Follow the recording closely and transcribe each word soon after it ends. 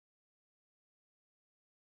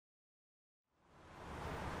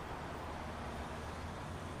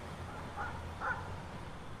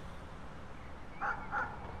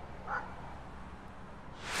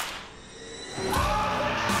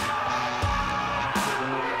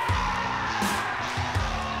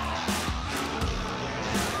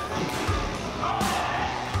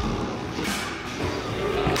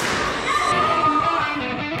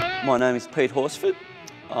My name is Pete Horsford.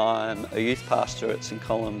 I'm a youth pastor at St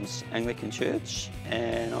Columbs Anglican Church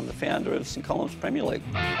and I'm the founder of St Columbs Premier League.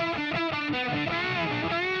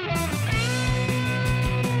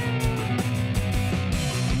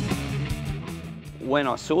 When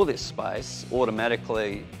I saw this space,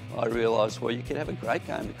 automatically I realised, well, you could have a great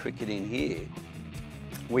game of cricket in here.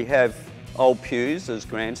 We have old pews as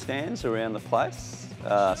grandstands around the place,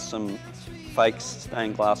 some fake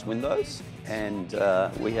stained glass windows, and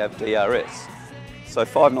we have DRS. So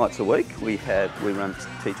 5 nights a week we run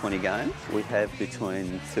T20 games. We have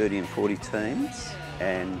between 30 and 40 teams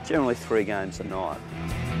and generally 3 games a night.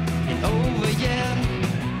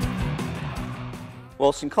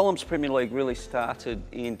 Well, St Columbs Premier League really started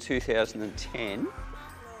in 2010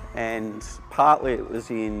 and partly it was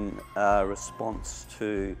in response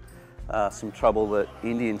to some trouble that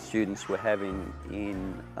Indian students were having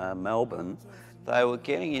in Melbourne. They were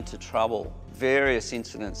getting into trouble. Various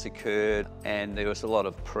incidents occurred and there was a lot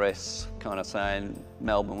of press kind of saying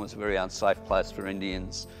Melbourne was a very unsafe place for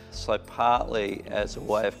Indians. So partly as a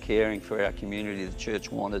way of caring for our community, the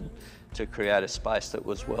church wanted to create a space that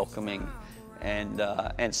was welcoming and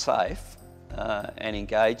safe and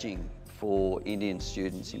engaging for Indian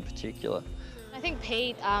students in particular. I think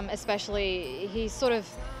Pete especially, he sort of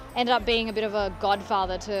ended up being a bit of a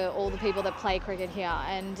godfather to all the people that play cricket here,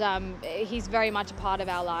 and he's very much a part of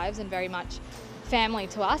our lives and very much family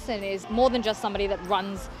to us, and is more than just somebody that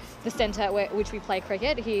runs the centre which we play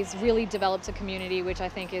cricket. He's really developed a community which I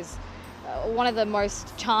think is one of the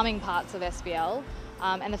most charming parts of SPL,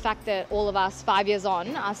 and the fact that all of us 5 years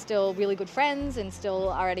on are still really good friends and still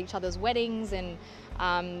are at each other's weddings and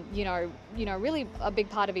you know, really a big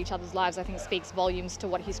part of each other's lives, I think speaks volumes to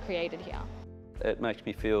what he's created here. It makes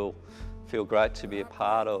me feel great to be a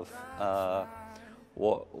part of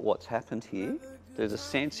what's happened here. There's a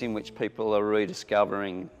sense in which people are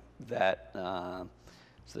rediscovering that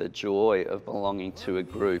the joy of belonging to a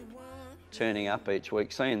group, turning up each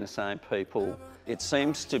week, seeing the same people. It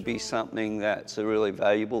seems to be something that's a really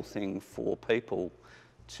valuable thing for people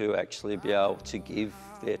to actually be able to give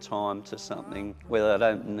their time to something where they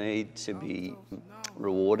don't need to be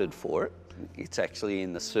rewarded for it. It's actually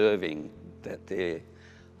in the serving that their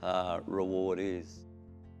reward is.